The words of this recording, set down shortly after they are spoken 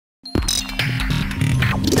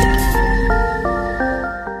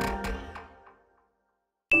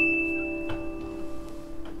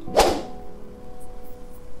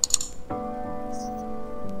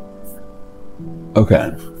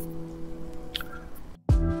Okay.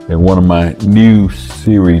 And one of my new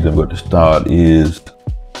series I'm going to start is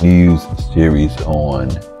news series on,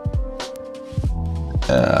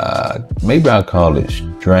 maybe I'll call it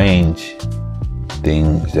strange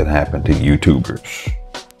things that happen to YouTubers.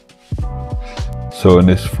 So in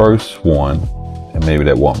this first one, and maybe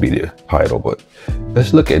that won't be the title, but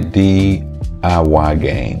let's look at D.I.Y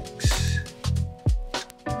gangs.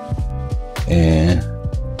 And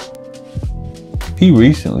he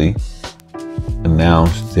recently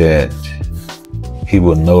announced that he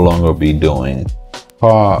will no longer be doing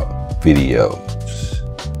car videos.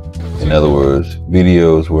 In other words,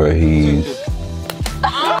 videos where he's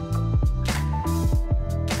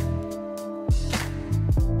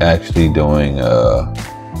actually doing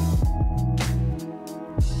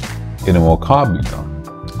getting more car beat on.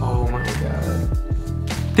 Oh my god.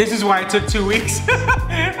 This is why it took 2 weeks.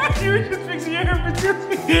 You were just fixing your hair for 2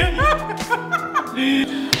 weeks.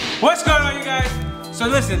 What's going on, you guys? So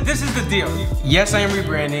listen, this is the deal. Yes, I am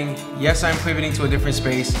rebranding. Yes, I'm pivoting to a different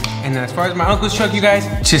space. And as far as my uncle's truck, you guys,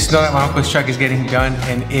 just know that my uncle's truck is getting done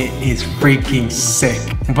and it is freaking sick.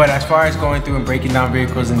 But as far as going through and breaking down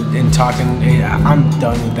vehicles and talking, I'm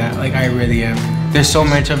done with that. Like, I really am. There's so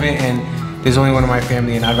much of it and there's only one of my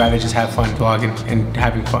family and I'd rather just have fun vlogging and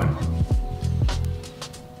having fun.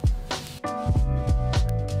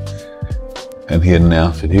 And he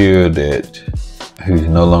announced it here that he's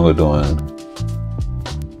no longer doing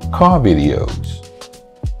car videos.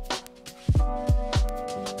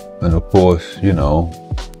 And of course, you know,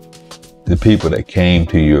 the people that came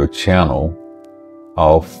to your channel,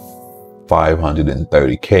 all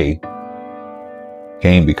 530K,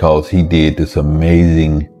 came because he did this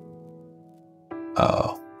amazing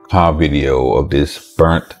car video of this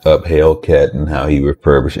burnt up Hellcat and how he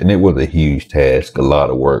refurbished it. And it was a huge task, a lot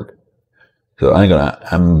of work. So I'm gonna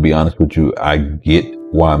be honest with you, I get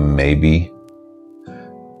why maybe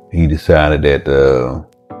he decided that,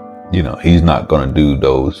 you know, he's not gonna do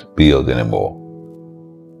those builds anymore.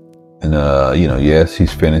 And, you know, yes,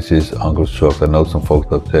 he's finished his uncle's truck. I know some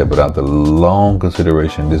folks upset, but after long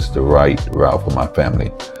consideration, this is the right route for my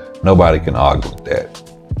family. Nobody can argue with that.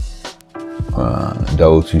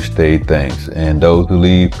 Those who stay, thanks. And those who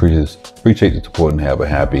leave, appreciate the support and have a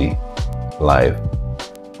happy life.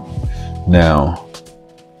 Now,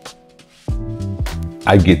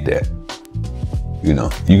 I get that. You know,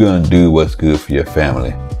 you're gonna do what's good for your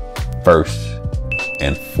family first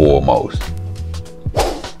and foremost.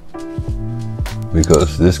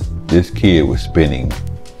 Because this kid was spending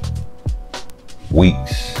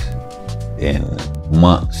weeks and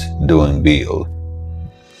months doing builds.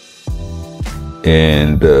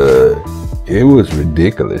 And it was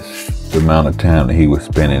ridiculous the amount of time that he was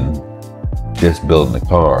spending just building the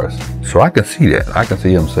cars. So I can see that. I can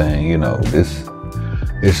see him saying, you know, this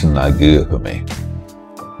is not good for me.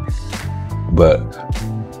 But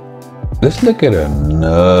let's look at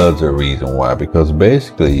another reason why, because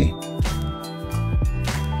basically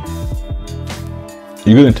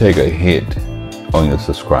you're gonna take a hit on your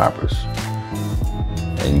subscribers.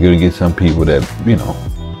 And you're gonna get some people that, you know,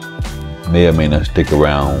 may or may not stick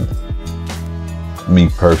around. Me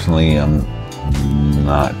personally, I'm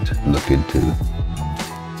not looking to,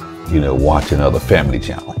 you know, watch another family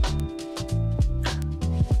channel.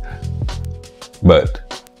 But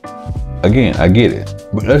again, I get it.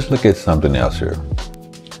 But let's look at something else here.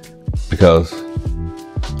 Because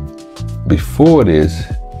before this,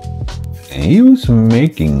 he was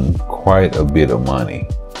making quite a bit of money.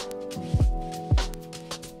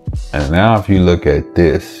 And now if you look at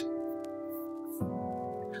this,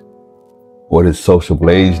 what his Social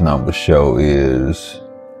Blaze numbers show is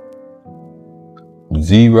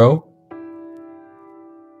 0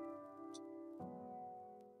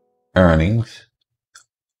 earnings,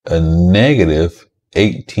 a negative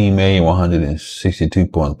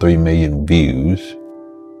 18,162.3 million views,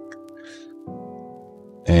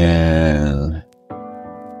 and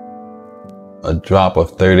a drop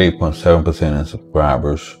of 38.7% in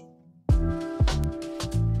subscribers.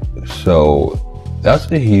 So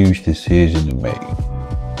that's a huge decision to make.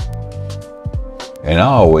 And I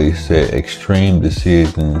always say extreme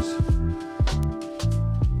decisions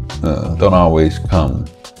don't always come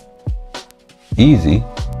easy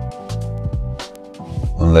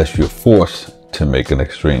unless you're forced to make an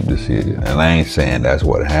extreme decision. And I ain't saying that's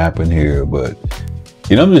what happened here, but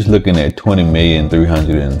you know, I'm just looking at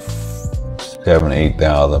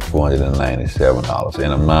 $20,378,497,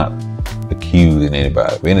 and I'm not accusing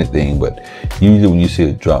anybody of anything, but usually when you see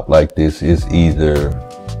a drop like this, it's either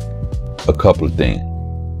a couple of things.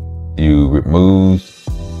 You remove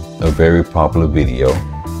a very popular video,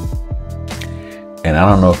 And I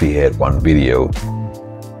don't know if he had one video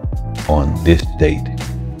on this date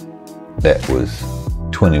that was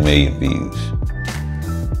 20 million views.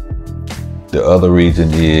 The other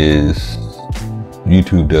reason is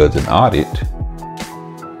YouTube does an audit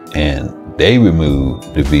and they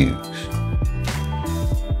remove the views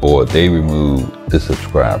or they remove the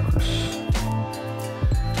subscribers.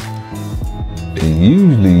 And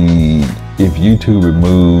usually if YouTube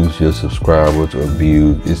removes your subscribers or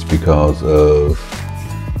views, it's because of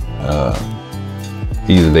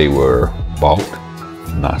either they were bought,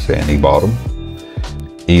 I'm not saying he bought them,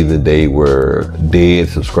 either they were dead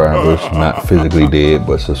subscribers, not physically dead,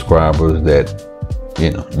 but subscribers that,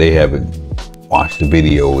 you know, they haven't watched the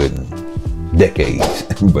video in decades,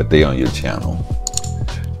 but they on your channel.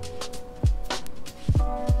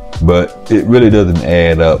 But it really doesn't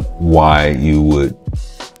add up why you would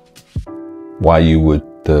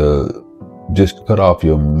just cut off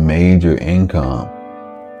your major income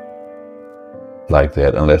like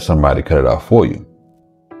that unless somebody cut it off for you.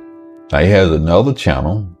 Now he has another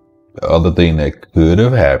channel. The other thing that could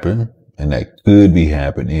have happened and that could be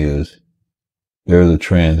happening is there's a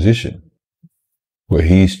transition where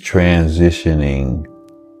he's transitioning,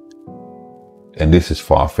 and this is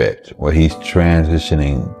far-fetched, where he's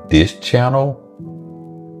transitioning this channel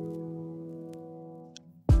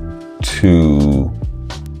to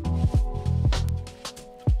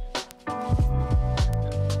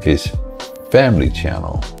his family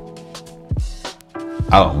channel.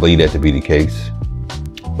 I don't believe that to be the case,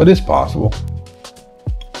 but it's possible.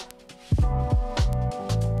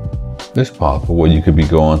 It's possible where you could be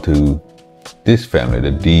going to this family,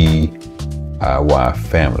 the D.I.Y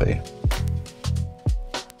family.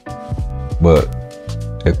 But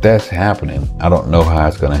if that's happening, I don't know how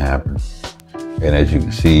it's going to happen. And as you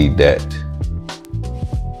can see, that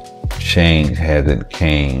change hasn't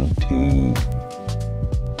came to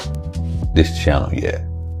this channel yet.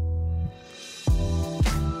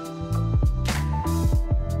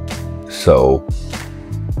 So,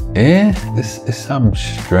 it's something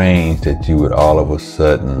strange that you would all of a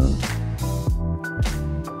sudden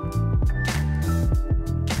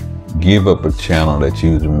give up a channel that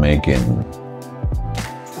you was making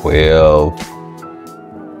 12,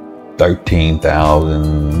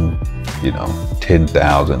 13,000, you know,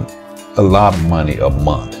 10,000, a lot of money a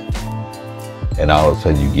month, and all of a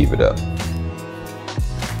sudden you give it up.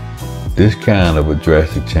 This kind of a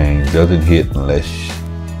drastic change doesn't hit unless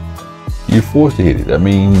you're forced to hit it. I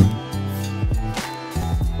mean,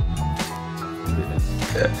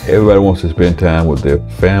 everybody wants to spend time with their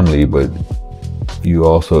family, but you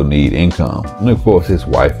also need income. And of course, his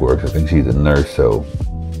wife works. I think she's a nurse, so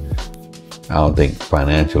I don't think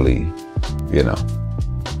financially, you know,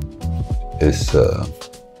 it's, well,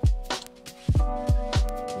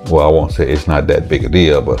 I won't say it's not that big a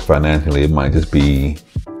deal, but financially it might just be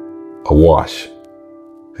a wash.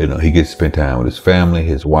 You know, he gets to spend time with his family,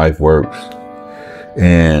 his wife works,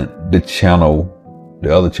 and the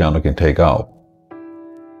other channel can take off.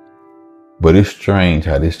 But it's strange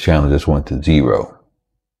how this channel just went to 0.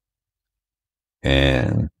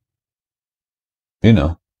 And, you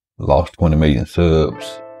know, lost 20 million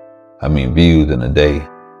subs. I mean, views in a day.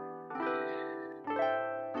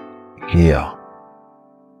 Yeah.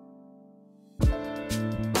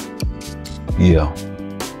 Yeah.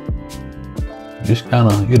 Just kind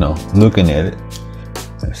of, you know, looking at it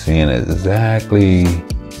and seeing exactly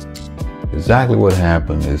what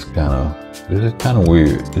happened is kind of, this is kind of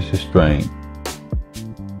weird. This is strange.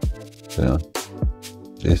 You know,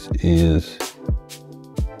 this is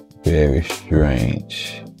very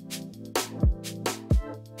strange.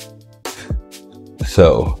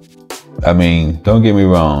 So, I mean, don't get me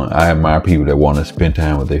wrong. I admire people that want to spend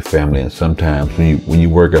time with their family, and sometimes when you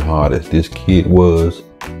work as hard as this kid was,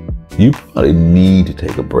 you probably need to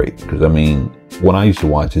take a break. Because I mean, when I used to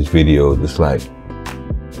watch his videos, it's like,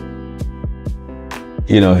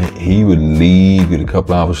 you know, he would leave, get a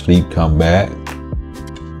couple hours sleep, come back,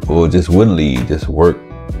 or just wouldn't leave, just work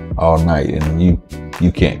all night, and you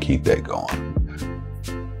can't keep that going.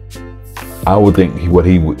 I would think what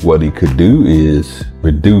he could do is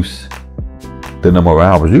reduce the number of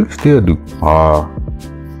hours. You can still do car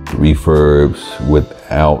refurbs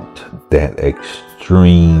without that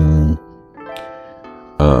extreme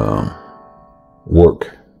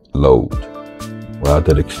workload, without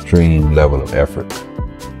that extreme level of effort.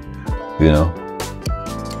 You know,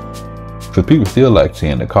 because people still like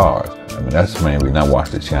seeing the cars. I mean, that's the main reason I watch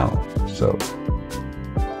the channel. So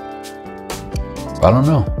I don't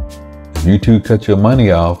know. If YouTube cut your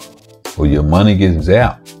money off, or your money gets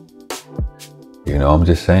zapped, you know, I'm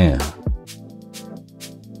just saying,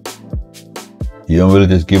 You don't really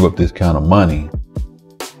just give up this kind of money.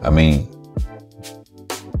 I mean,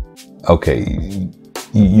 okay,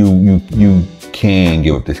 you can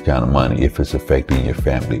give up this kind of money if it's affecting your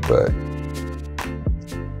family, but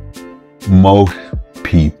most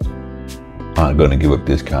people aren't going to give up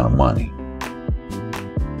this kind of money.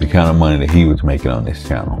 The kind of money that he was making on this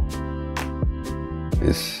channel,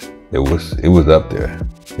 it was up there.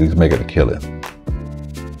 He was making a killing.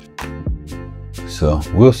 So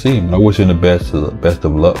we'll see. I wish him the best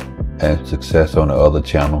of luck and success on the other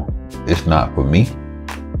channel. It's not for me,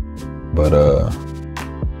 but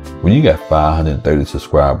when you got 530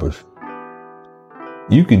 subscribers,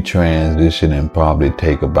 you can transition and probably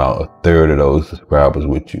take about a third of those subscribers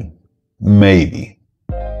with you. Maybe.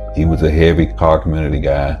 He was a heavy car community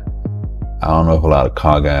guy. I don't know if a lot of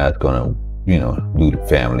car guys gonna, do the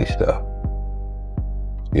family stuff.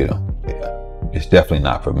 Yeah. It's definitely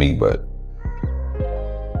not for me, but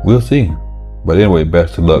we'll see. But anyway,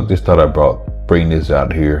 best of luck. Just thought I bring this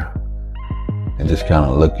out here and just kind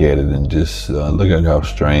of look at it and just look at how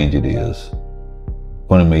strange it is.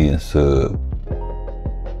 20 million sub.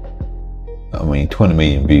 20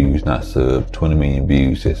 million views, not sub. 20 million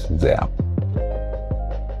views, just zap.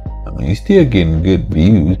 You're still getting good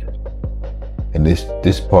views. And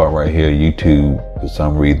this part right here, YouTube, for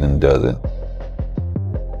some reason, doesn't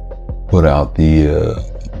put out the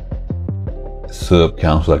sub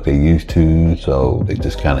counts like they used to, so they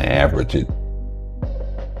just kind of average it.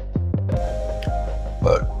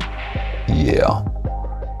 But yeah.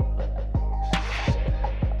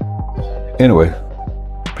 Anyway,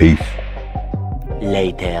 peace.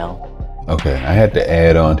 Later. Okay, I had to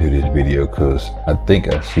add on to this video because I think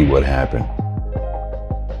I see what happened.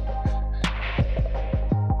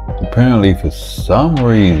 Apparently, for some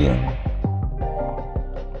reason,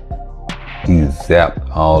 he zapped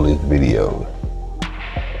all his videos.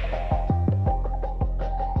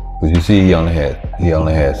 But you see, he only had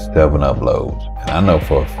 7 uploads, and I know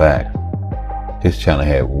for a fact his channel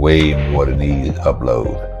had way more than these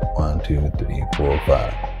uploads. 1, 2, 3, 4,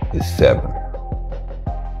 5. It's 7.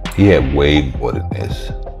 He had way more than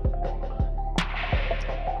this.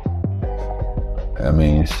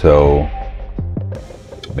 So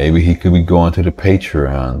maybe he could be going to the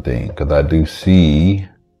Patreon thing, because I do see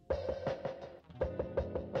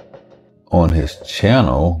on his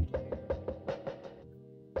channel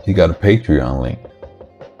he got a Patreon link.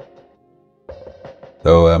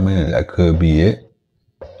 So that could be it.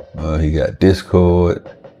 He got Discord.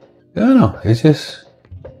 I don't know. It's just,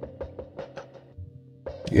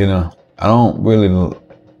 I don't really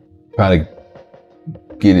try to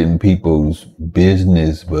get in people's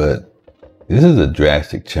business, but this is a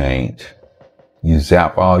drastic change. You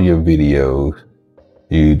zap all your videos,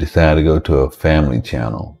 you decide to go to a family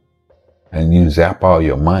channel, and you zap all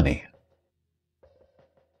your money.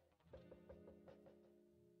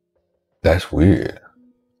 That's weird.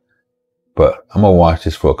 But I'm gonna watch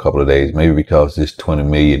this for a couple of days, maybe because this 20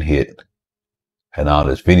 million hit and all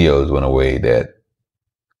his videos went away, that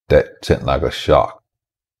sent like a shock.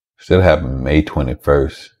 Still happened May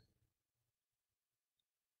 21st.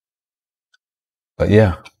 But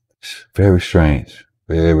yeah, it's very strange.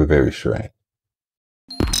 Very, very strange.